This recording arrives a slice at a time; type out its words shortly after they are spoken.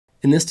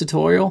In this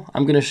tutorial,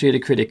 I'm going to show you to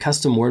create a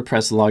custom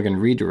WordPress login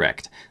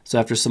redirect. So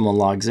after someone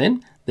logs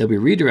in, they'll be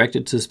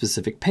redirected to a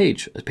specific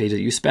page, a page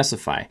that you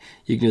specify.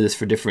 You can do this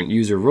for different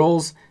user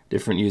roles,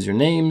 different user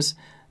names,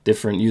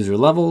 different user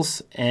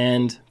levels,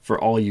 and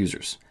for all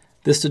users.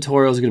 This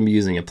tutorial is going to be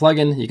using a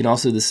plugin. You can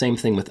also do the same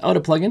thing without a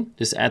plugin.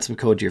 Just add some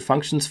code to your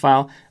functions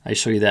file. I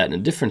show you that in a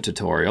different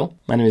tutorial.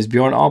 My name is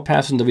Bjorn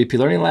Allpass from WP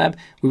Learning Lab.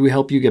 We will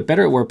help you get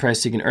better at WordPress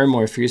so you can earn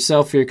more for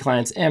yourself, for your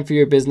clients, and for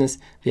your business.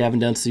 If you haven't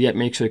done so yet,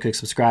 make sure to click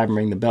subscribe and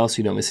ring the bell so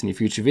you don't miss any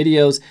future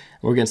videos.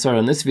 We're getting started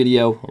on this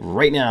video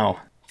right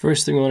now.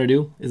 First thing we want to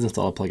do is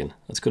install a plugin.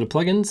 Let's go to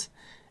plugins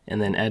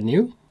and then add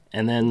new,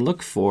 and then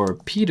look for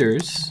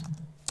Peter's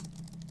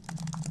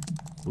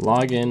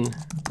login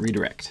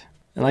redirect.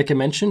 And like I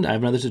mentioned, I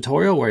have another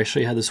tutorial where I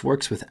show you how this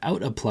works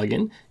without a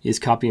plugin. You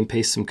just copy and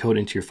paste some code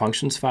into your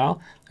functions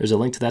file. There's a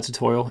link to that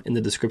tutorial in the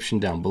description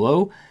down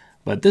below.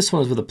 But this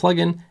one is with a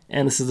plugin,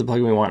 and this is the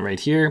plugin we want right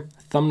here.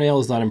 Thumbnail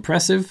is not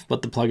impressive,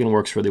 but the plugin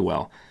works really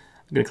well.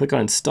 I'm going to click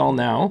on Install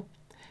Now.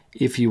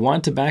 If you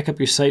want to back up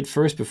your site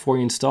first before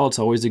you install, it's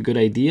always a good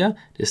idea.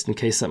 Just in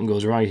case something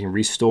goes wrong, you can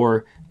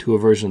restore to a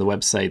version of the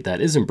website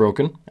that isn't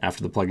broken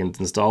after the plugin is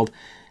installed.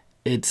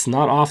 It's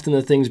not often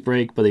that things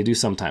break, but they do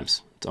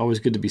sometimes. It's always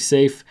good to be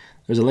safe.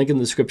 There's a link in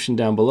the description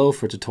down below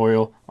for a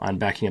tutorial on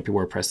backing up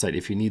your WordPress site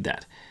if you need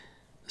that.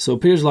 So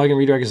Peter's login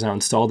redirect is now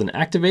installed and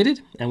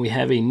activated, and we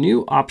have a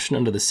new option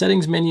under the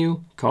settings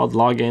menu called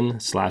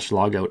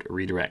login/logout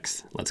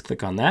redirects. Let's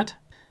click on that.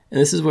 And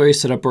this is where we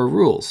set up our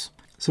rules.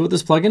 So with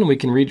this plugin, we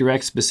can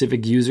redirect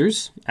specific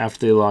users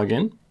after they log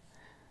in,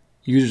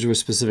 users with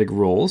specific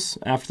roles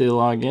after they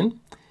log in,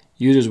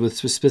 users with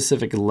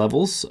specific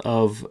levels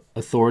of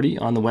authority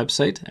on the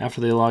website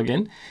after they log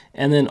in,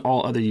 and then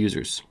all other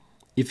users.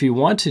 If you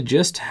want to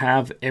just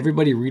have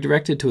everybody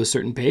redirected to a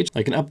certain page,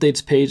 like an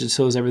updates page that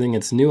shows everything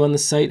that's new on the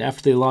site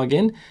after they log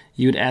in,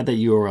 you would add that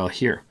URL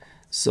here.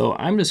 So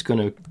I'm just going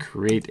to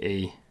create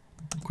a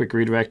quick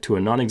redirect to a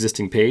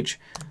non-existing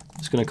page. I'm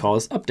just going to call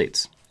this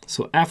updates.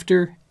 So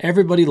after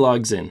everybody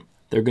logs in,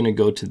 they're going to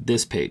go to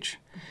this page.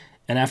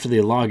 And after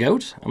they log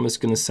out, I'm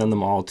just going to send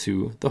them all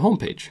to the home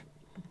page.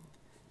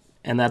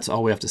 And that's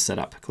all we have to set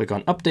up. Click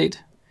on update,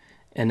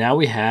 and now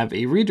we have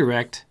a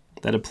redirect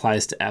that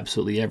applies to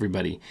absolutely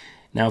everybody.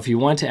 Now, if you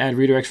want to add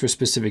redirects for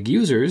specific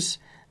users,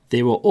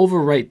 they will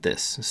overwrite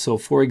this. So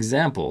for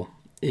example,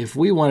 if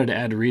we wanted to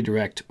add a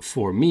redirect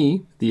for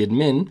me, the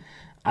admin,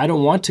 I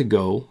don't want to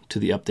go to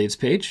the updates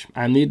page.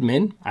 I'm the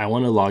admin. I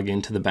want to log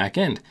into the back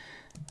end.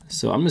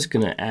 So I'm just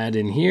going to add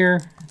in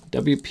here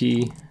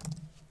WP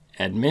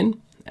admin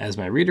as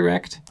my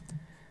redirect.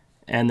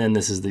 And then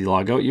this is the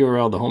logout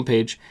URL, the home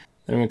page.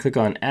 Then we're going to click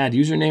on add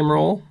username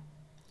role,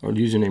 or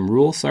username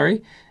rule,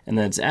 sorry, and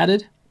then it's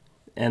added.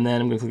 And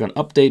then I'm going to click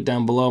on update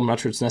down below. I'm not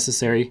sure it's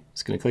necessary.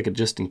 Just going to click it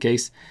just in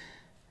case.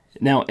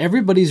 Now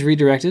everybody's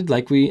redirected,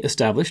 like we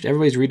established.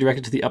 Everybody's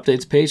redirected to the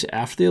updates page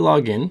after they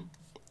log in,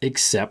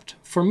 except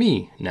for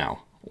me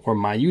now, or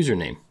my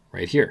username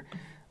right here.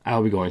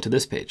 I'll be going to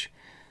this page.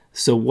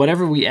 So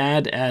whatever we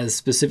add as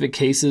specific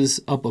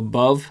cases up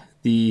above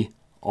the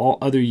all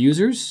other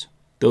users,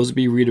 those will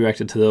be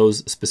redirected to those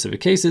specific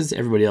cases.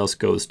 Everybody else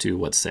goes to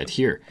what's said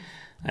here.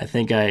 I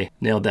think I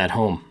nailed that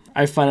home.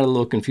 I find it a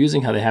little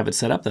confusing how they have it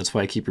set up. That's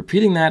why I keep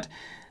repeating that.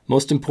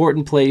 Most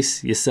important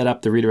place you set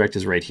up the redirect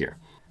is right here.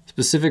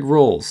 Specific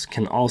roles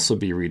can also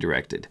be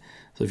redirected.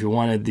 So if you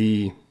wanted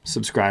the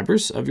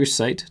subscribers of your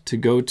site to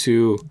go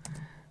to,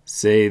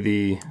 say,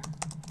 the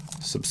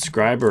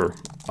subscriber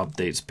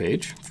updates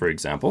page, for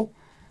example,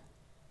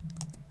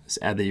 just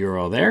add the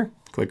URL there,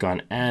 click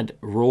on add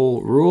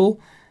role rule,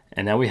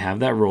 and now we have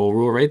that role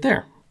rule right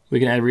there. We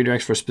can add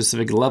redirects for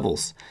specific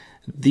levels.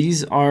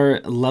 These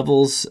are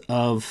levels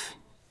of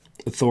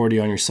authority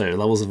on your site, or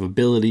levels of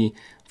ability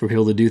for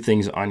people to do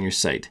things on your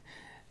site.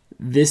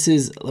 This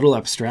is a little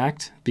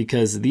abstract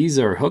because these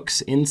are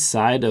hooks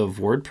inside of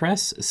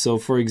WordPress. So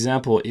for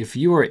example, if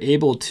you are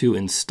able to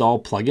install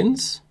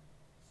plugins,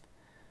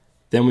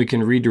 then we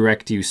can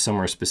redirect you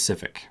somewhere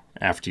specific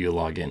after you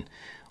log in.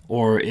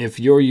 Or if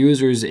your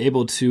user is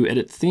able to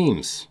edit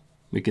themes,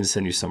 we can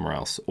send you somewhere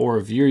else. Or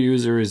if your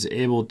user is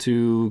able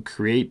to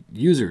create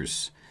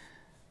users,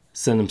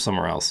 send them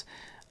somewhere else.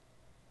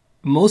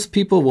 Most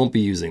people won't be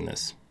using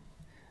this.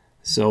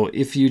 So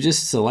if you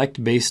just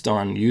select based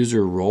on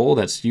user role,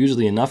 that's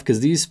usually enough,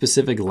 because these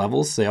specific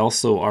levels, they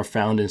also are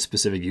found in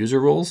specific user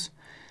roles.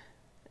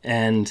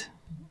 And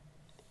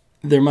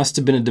there must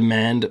have been a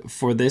demand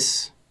for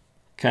this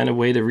kind of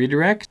way to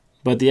redirect,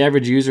 but the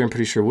average user, I'm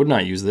pretty sure, would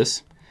not use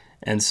this.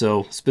 And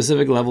so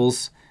specific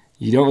levels,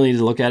 you don't really need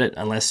to look at it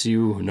unless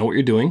you know what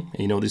you're doing and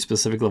you know what these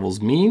specific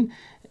levels mean,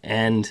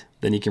 and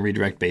then you can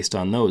redirect based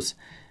on those.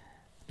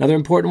 Another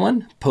important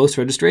one,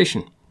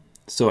 post-registration.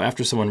 So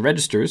after someone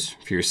registers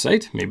for your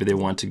site, maybe they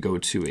want to go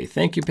to a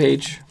thank you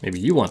page. Maybe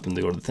you want them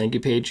to go to the thank you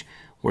page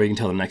where you can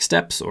tell them next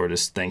steps, or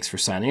just thanks for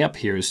signing up,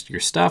 here's your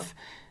stuff.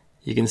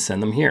 You can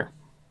send them here.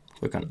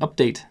 Click on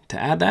update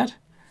to add that.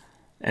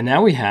 And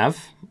now we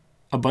have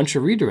a bunch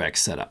of redirects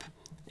set up,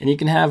 and you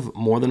can have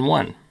more than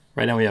one.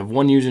 Right now we have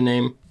one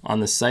username, on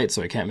this site,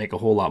 so I can't make a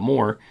whole lot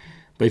more.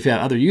 But if you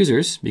have other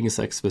users, you can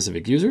select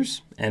specific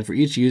users, and for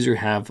each user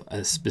have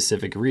a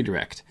specific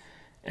redirect.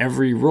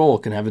 Every role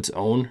can have its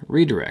own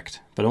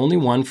redirect, but only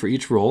one for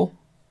each role.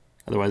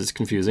 Otherwise it's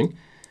confusing.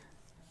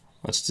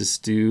 Let's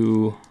just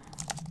do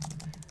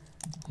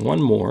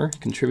one more,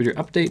 contributor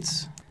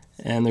updates,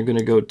 and they're going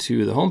to go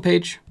to the home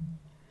page,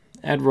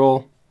 add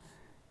role.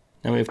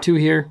 Now we have 2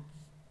 here.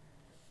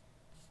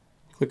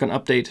 Click on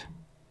update,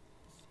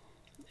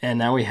 and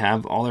now we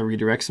have all our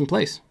redirects in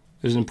place.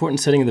 There's an important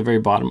setting at the very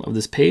bottom of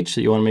this page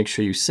that you want to make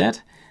sure you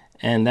set,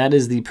 and that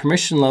is the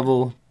permission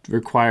level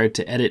required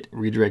to edit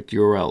redirect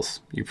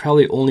URLs. You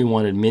probably only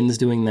want admins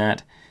doing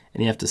that,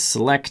 and you have to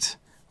select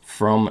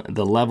from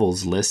the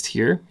levels list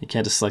here. You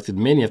can't just select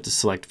admin, you have to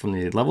select from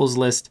the levels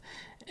list,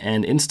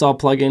 and install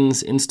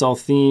plugins, install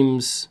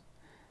themes,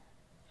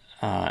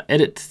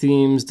 edit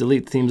themes,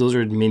 delete themes. Those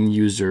are admin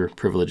user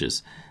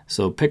privileges.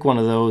 So pick one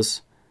of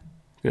those,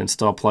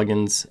 install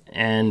plugins,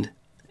 and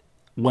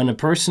when a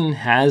person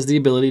has the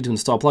ability to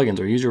install plugins,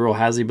 or a user role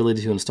has the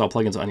ability to install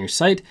plugins on your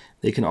site,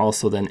 they can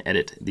also then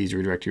edit these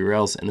redirect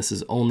URLs, and this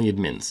is only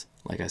admins,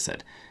 like I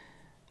said.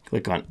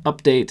 Click on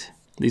update.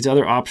 These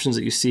other options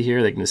that you see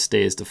here, they can just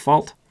stay as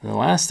default. And the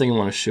last thing I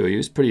want to show you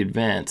is pretty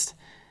advanced.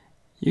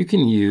 You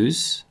can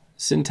use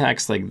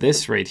syntax like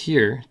this right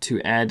here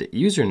to add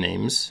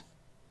usernames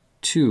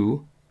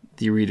to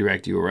the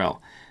redirect URL.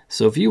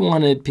 So if you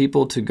wanted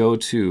people to go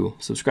to,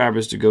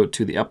 subscribers to go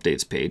to the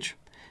updates page,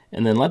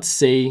 and then let's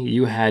say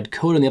you had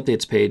code on the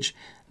updates page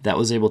that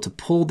was able to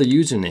pull the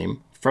username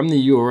from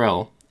the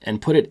URL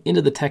and put it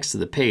into the text of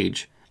the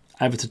page.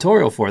 I have a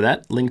tutorial for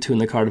that, linked to in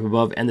the card up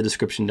above and the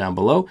description down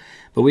below,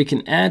 but we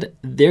can add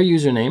their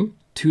username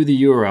to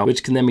the URL,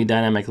 which can then be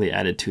dynamically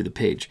added to the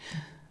page.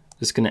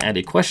 Just going to add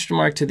a question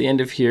mark to the end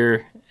of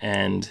here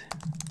and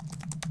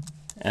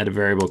add a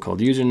variable called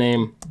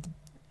username,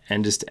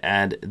 and just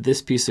add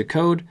this piece of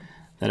code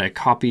that I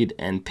copied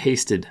and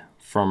pasted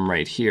from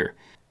right here.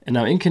 And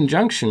now in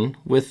conjunction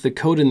with the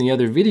code in the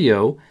other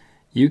video,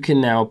 you can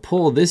now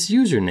pull this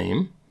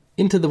username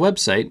into the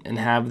website and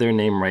have their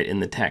name right in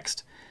the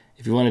text.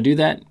 If you want to do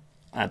that,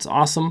 that's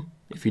awesome.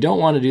 If you don't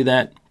want to do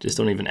that, just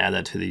don't even add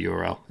that to the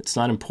URL. It's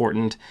not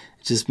important.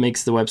 It just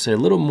makes the website a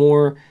little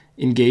more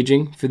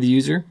engaging for the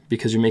user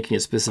because you're making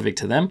it specific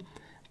to them,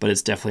 but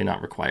it's definitely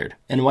not required.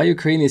 And while you're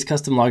creating these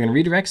custom login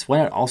redirects, why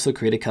not also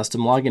create a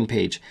custom login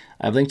page?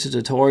 I've linked to a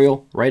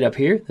tutorial right up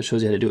here that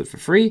shows you how to do it for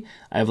free.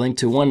 I've linked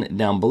to one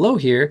down below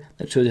here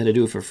that shows you how to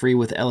do it for free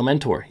with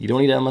Elementor. You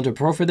don't need Elementor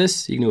Pro for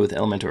this. You can do it with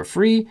Elementor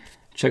free.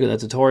 Check out that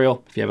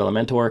tutorial if you have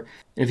Elementor.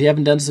 And if you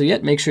haven't done so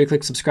yet, make sure you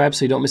click subscribe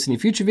so you don't miss any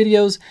future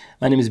videos.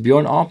 My name is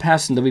Bjorn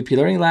Allpass from WP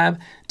Learning Lab.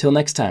 Till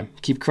next time,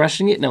 keep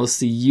crushing it, and I will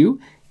see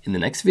you in the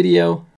next video.